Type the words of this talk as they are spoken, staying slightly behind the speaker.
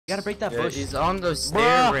gotta break that Yeah, bush. he's on the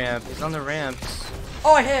stair ramp. He's on the ramps.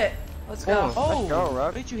 Oh, I hit. Let's go. Oh, Let's go, Roke.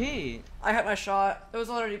 what did you hit? I hit my shot. It was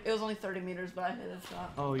only 30 meters, but I hit a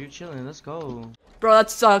shot. Oh, you're chilling. Let's go. Bro,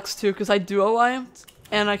 that sucks too, cause I duo wiped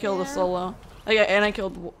and I killed a solo.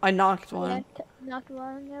 I knocked one. Yeah, knocked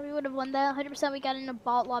one. Yeah, we would have won that. 100%. We got in a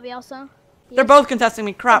bot lobby also. They're both contesting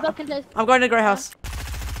me. Crap. They're both contesting. I'm going to Gray House.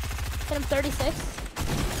 Hit him 36.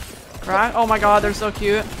 Crack. Oh my god, they're so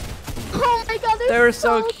cute. Oh my god, They're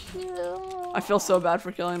so cute. I feel so bad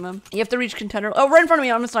for killing them. You have to reach contender. Oh, right in front of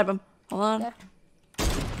me. I'm gonna snipe him. Hold on. Yeah.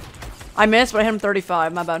 I missed, but I hit him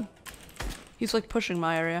 35. My bad. He's like pushing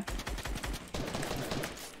my area.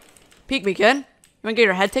 Peek me, kid. You wanna get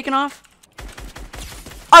your head taken off?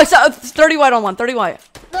 Oh, it's 30 white on one. 30 white.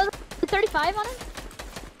 35 on him?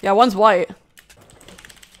 Yeah, one's white.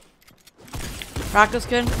 Practice,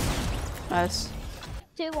 kid. Nice.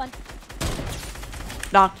 2, 1.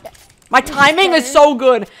 Knocked. My timing is so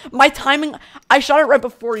good. My timing. I shot it right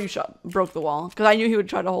before you broke the wall because I knew he would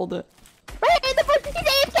try to hold it. Right in the bush. He's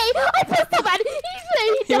AFK. I feel so bad.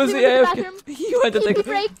 He was the AFK. You had to take a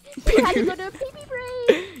break. He had to go to a pee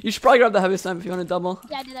break. You should probably grab the heavy snipe if you want to double.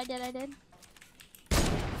 Yeah, I did.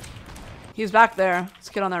 He's back there. Let's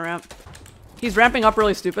get on that ramp. He's ramping up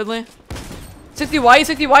really stupidly. 60 white,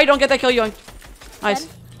 60 white. Don't get that kill, Young. Nice.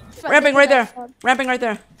 Ramping right there. Ramping right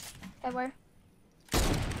there. Okay, where?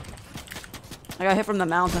 I got hit from the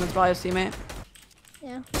mountain. It's probably a teammate.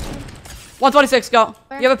 Yeah. 126, go.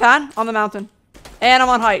 Where? You have a pad? On the mountain. And I'm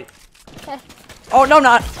on height. Okay. Oh, no,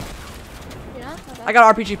 not. You're not? Okay. I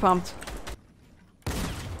got RPG pumped.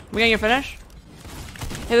 We getting your finish?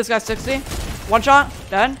 Hit this guy 60. One shot.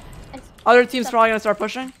 Dead. Nice. Other team's probably gonna start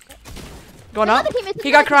pushing. Going up. Another team is-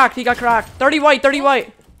 He got cracked. He got cracked. 30 white. 30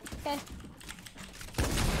 white. Okay.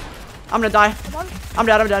 I'm gonna die. Come on. I'm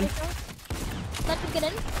dead. I'm dead. Let him get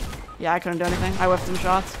in. Yeah, I couldn't do anything. I whiffed some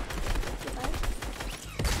shots.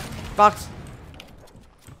 Box.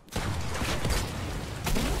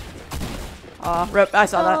 Rip. I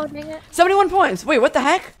saw Oh, that. dang it. 71 points. Wait, what the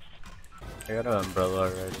heck? I got an umbrella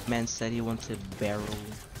already. Man said he wants to barrel.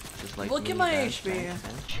 Just like Look me, at my man. HP.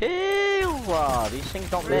 Chill. These things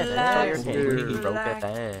don't miss. That's all you're Relax, taking. dude.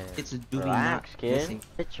 RokeFN. It's a doobie Relax, not kid. missing.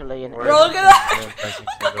 Literally an Bro, look at that.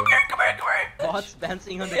 Come here. Bots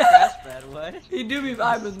bouncing on the grass pad. What? He do be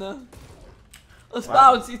vibing though. Let's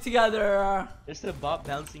bounce you together. There's the bot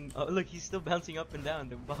bouncing. Oh, look, he's still bouncing up and down.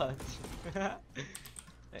 The bot.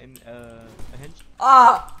 And a hench.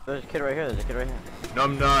 Ah! There's a kid right here. There's a kid right here. No,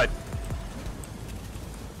 I'm not.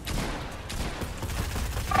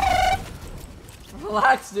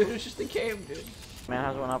 Relax, dude. It's just a game, dude. Man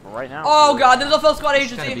has one up right now. Oh god, there's a full squad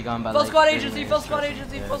It's gotta agency. be gone by, Full like, squad 30 agency. minutes. Full squad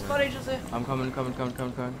agency. Full squad agency. I'm coming. Coven,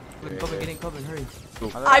 getting Coven, hurry.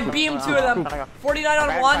 I beamed 2 of them. 49 on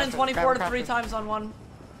Grab one crash, and 24 grab 3 crash. times on one.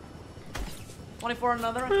 24 on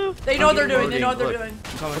another. They know what they're doing. They know what they're doing.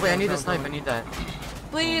 Wait, I need a snipe. I need that.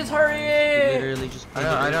 Please hurry. Literally just.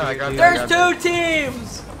 I know, I got There's 2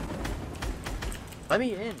 teams. Let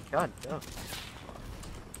me in. God. Oh.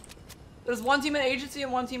 There's one team at agency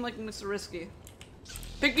and one team like Mr. Risky.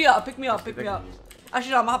 Pick me up. Pick me up. Pick me up.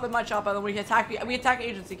 Actually, no, I'm hopping my chop and then we attack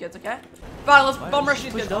agency kids. Okay. Fine. Let's bum rush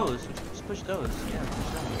these Push kids. those. Just push those. Yeah.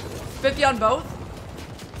 Push those. 50 on both.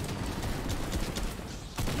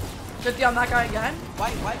 50 on that guy again.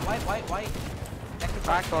 White.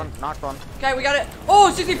 Knocked one. Knocked one. Okay, we got it.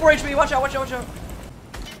 Oh, 64 HP. Watch out.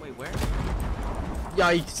 Wait, where?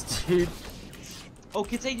 Yikes, dude. Oh,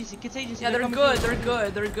 kids agency. Yeah, they're good. They're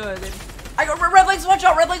good. I got red legs. Watch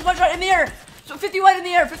out. In the air. So 50 white in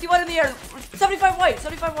the air. 75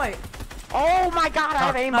 white. Oh my god, I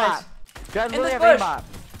have aimbot. Nice. You guys In really this have bush. aimbot.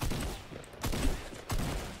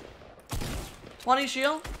 20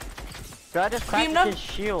 shield. Dude, I just cracked Beamed him. his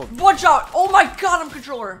shield. One shot. Oh my god, I'm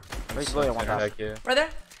controller. He's literally one shot. Heck yeah. Right there.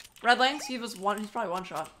 Red lanes. He's probably one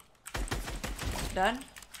shot. Dead.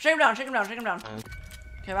 Shake him down.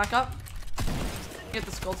 Okay, back up. Get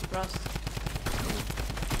the skull suppressed.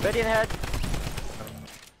 Ready in the head.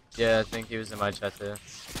 Yeah, I think he was in my chat too.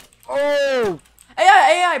 Oh!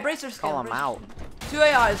 AI, bracer skin. Call him out. 2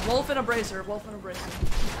 AIs, wolf and a bracer. Okay,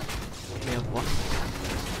 what?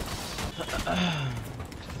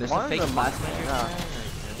 There's One a of fake them class must-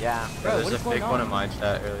 major. Yeah. Bro, There's what a is going fake one on? in my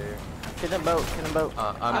chat earlier. Get in boat.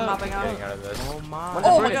 I'm mopping out. getting out of this. Oh my. One's a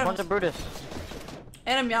Oh my Brutus. God. One's a Brutus.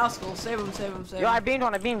 And a Meowskull. Save him. Yo, I beamed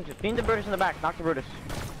one. Beamed the Brutus in the back. Knocked the Brutus.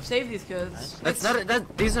 Save these kids. That's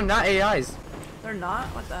not. These are not AIs. They're not?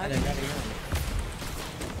 What the heck?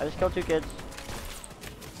 I just killed 2 kids.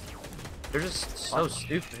 They're just so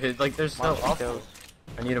stupid. Like they're so One awful. kills.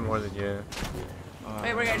 I need them more than you.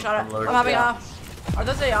 Wait, we're getting shot at. I'm loaded. I'm having Yeah. Are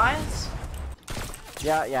those AIs?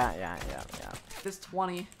 Yeah. It's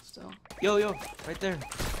 20 still. Yo, right there.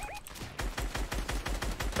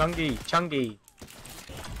 Chungy.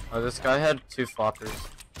 Oh, this guy had 2 floppers.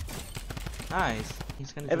 Nice.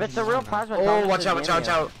 He's gonna. If it's a real plasma, Oh, watch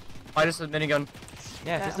out. Fight us with minigun.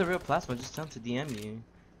 Yeah, if it's a real plasma, just tell him to DM you.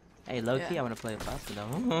 Hey, low key, I wanna play a plasma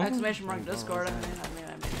though. Exclamation mark Discord. I mean.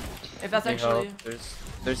 If that's Need actually. help.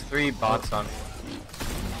 There's 3 bots on.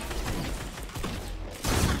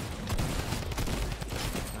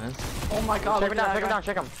 Nice. Oh my god, Check him down,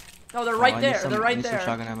 check him. No, they're right I need there. some- They're I right need some there.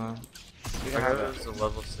 shotgun ammo. You can have it. It's a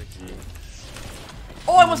level 60.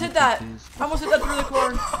 Oh, I almost hit that. I almost hit that through the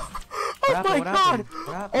cord. Oh my god!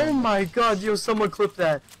 Oh my god, yo, someone clip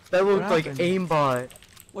that. That looked like happened? aimbot.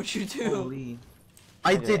 What'd you do? Holy.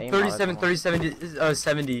 I Yeah, did aimbot, 37,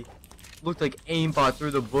 70. Looked like aimbot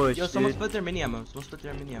through the bush, Yo, someone dude. split their mini ammo. Someone split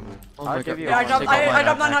their mini ammo. Oh I'll my give god. you Yeah, I one. dropped, Take all I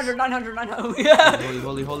dropped mine, 900.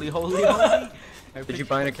 Yeah. Holy. Did you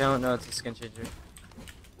buy an account? No, it's a skin changer.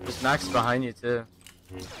 There's Max behind you too.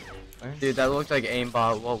 Where? Dude, that looked like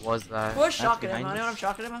aimbot. What was that? Who's shotgun behind ammo? us. Anyone have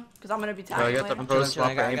shotgun ammo? Because I'm gonna be Yo, I tagging got the later. pro chilling, swap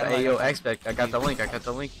I got aimbot. it, Hey, yo, I got it. expect. I got the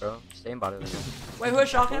link, bro. Just aimbot it. Wait, who has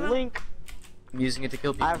shotgun ammo? Link. I'm using it to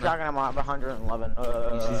kill people. I have shotgun ammo. I have 111.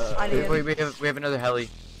 I need Wait, we have another heli.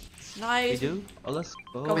 We Nice. do? Oh, let's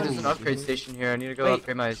go. Go Wait, there's an upgrade dude. station here. I need to go Wait.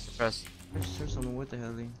 upgrade my suppress. There's someone with the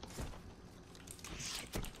heli.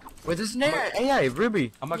 Wait, there's an AI,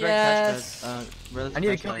 Ruby. I'm gonna grab Yes. cash I need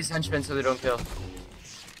to kill these henchmen so they don't kill.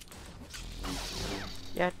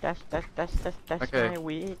 Yeah, that's Okay. my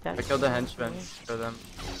weed. I killed the henchmen for them.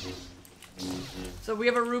 So we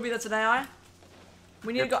have a Ruby that's an AI.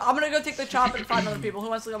 We need to go. I'm gonna go take the chop and find other people. Who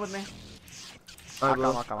wants to go with me? I I'll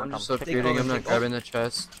will. come, I'm just Take upgrading. over, I'm not take grabbing the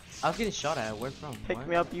chest. I was getting shot at. Where from? Pick What?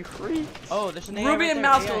 me up, you freak. Oh, there's an AI Ruby right and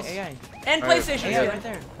there. mouse AI, tools. AI. And Alright, PlayStation AI too. right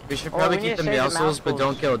there. We should Oh, probably we need keep to the save the mouse but mouse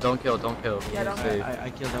don't kill. Don't kill. Yeah, don't Save. I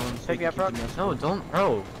killed that one. So Take we me can up, keep the mouse. No, don't,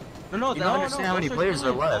 bro. No, You don't understand how many those players are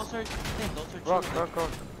chilling, left. Those are Rock. chilling. Hold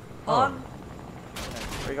Oh. on.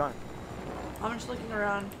 Where you going? I'm just looking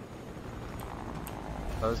around.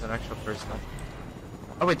 That was an actual person.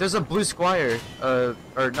 Oh wait, there's a blue squire. Or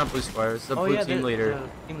not blue squire. It's the Oh blue yeah, team leader.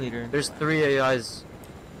 Team leader. There's 3 AIs.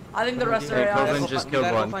 I think the rest are Hey, AI. Coven go just fi- killed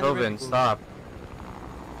you gotta one. go find the Coven, reticle. stop.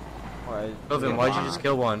 Why? Coven, why'd you just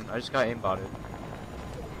kill one? I just got aimbotted.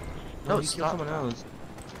 No, No, you killed stop. someone else.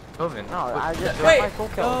 Coven. No, I just Wait. got my full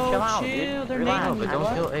kill. Oh, Chill out, chill, dude. they're Relax. No, naming but don't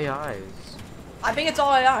What? kill AIs. I think it's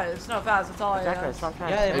all AIs. No, Faz, it's all Exactly, AIs. that's what I'm trying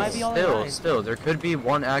Yeah, to it say. might be all Still, AIs. still, there could be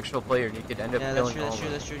one actual player and you could end up Yeah, that's killing true. all That's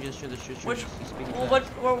of true. them. That's true. Which? He's speaking Well,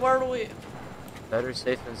 facts. where do we? Better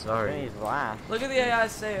safe than sorry. He's last. Look at the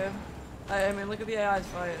AIs save. I mean, look at the AIs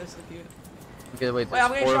fight. It's so cute. Okay, wait, Wait,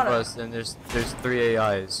 I'm there's getting 4 of shot at. us and there's 3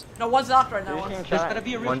 AIs. No, one's knocked right now. You're One's... getting There's shot- gotta be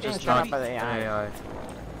a you're real One getting just shot knocked by an the AI. AI.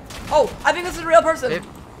 Oh, I think this is a real person. Save-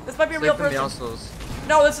 This might be a Save real the person. Meowscles.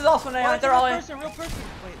 No, this is also an AI. it's a They're real all AI. person, real person.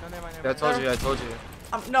 Wait, no, never mind. Yeah, I told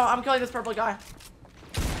you. No, I'm killing this purple guy.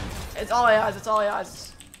 It's all AIs. It's all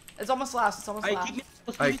AIs. It's almost last. It's almost Alright, last. keep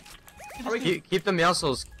me. Alright, Are we... keep the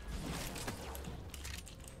Meowscles.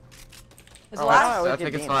 Is it Oh, last? I I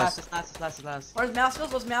think it's Last, last. it's last. Where's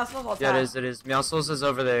Mouseville? What's Mouseville? I'll Yeah, tag. it is. Meowscles is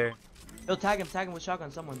over there. Yo, tag him with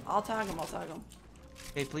shotgun, someone. I'll tag him.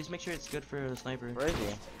 Hey, please make sure it's good for a sniper. Where is he?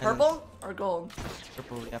 Purple or gold?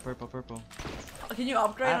 Purple, yeah, purple. Can you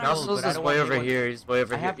upgrade? I him? know. Meowscles but I is don't way want over anyone- here. He's way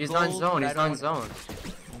over I here. have He's not in gold, zone. but I He's not in don't zone.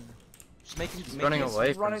 Just make He's it. running he's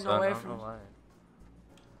away from running zone. away I don't from- know why.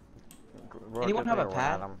 Roke Anyone is have a there,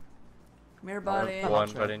 pad? we're at him. Come here, buddy. I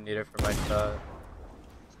one, but I need it for my shot.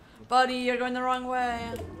 Buddy, you're going the wrong way.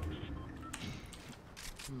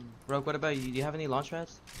 Roke, what about you? Do you have any launch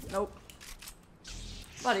pads? Nope.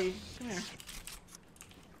 Buddy, come here.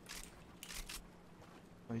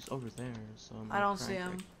 Oh, he's over there, so I'm I don't trying see to-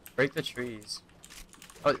 him. Break the trees.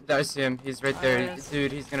 Oh, I see him. He's right there. There he is.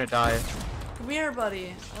 Dude, he's gonna die. Come here,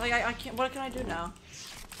 buddy. Like, I can't. What can I do now?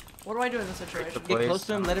 What do I do in this situation? Break Get close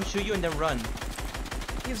to him, let him shoot you, and then run.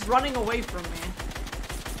 He's running away from me.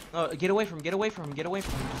 No, get away from him.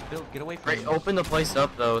 Just build, get away from Right, him. open the place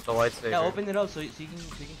up though with the lightsaber. Yeah, open it up so you can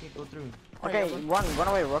go through. Okay, run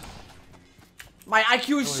away, Rook. My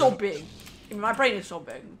IQ is so yeah. big. I mean, my brain is so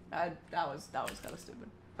big. That was kind of stupid.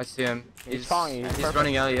 I see him. He's following you, he's He's perfect.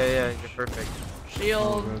 running out. Yeah, you're perfect.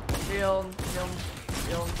 Shield, Oh, shield.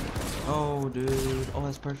 Oh, dude. Oh,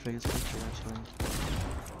 that's perfect. That's perfect, actually.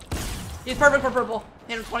 He's perfect for purple.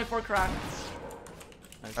 Hit him 24 crack.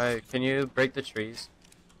 Nice. Alright, can you break the trees?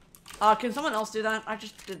 Can someone else do that? I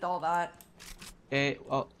just did all that. Hey,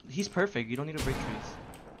 well, he's perfect. You don't need to break trees.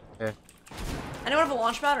 Yeah. Anyone have a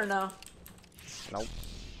launch pad or no? Nope.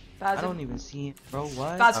 Faz, I don't even see it, bro.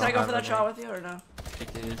 What? Faz, can I don't go have for that any. shot with you or no?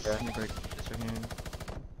 Take this. Yeah. Let me break this right here.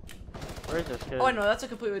 Where is this kid? Oh, I know, that's a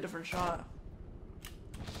completely different shot.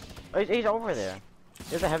 Oh, he's over there.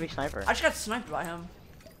 He's a heavy sniper. I just got sniped by him.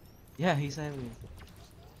 Yeah, he's heavy.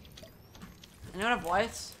 Anyone have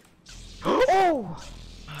whites? Oh!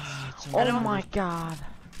 I Oh don't- my god.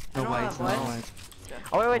 No Anyone whites, have no whites? whites.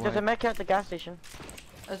 Oh wait, White. there's a mech at the gas station.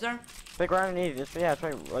 Is there? Like right underneath. Yeah, it's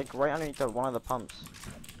right, like right underneath one of the pumps.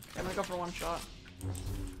 I'm gonna go for one shot.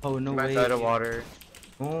 Oh, no Might way. die to water.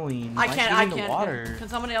 Going. I Why's can't, he I in the can't. water? Can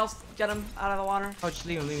somebody else get him out of the water? Oh, just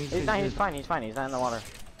leave him, leave him. He's not. He's fine. He's fine. He's not in the water.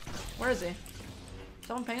 Where is he?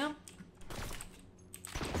 Someone ping him?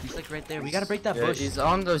 He's like right there. We gotta break that Yeah, bush. he's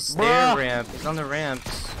on the stair Bruh. ramp. He's on the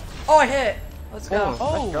ramps. Oh, I hit! Let's go. Oh.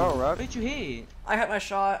 Oh, Let's go, Roke. what did you hit? I hit my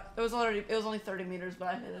shot. It was only 30 meters, but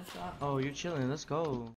I hit a shot. Oh, you're chilling. Let's go.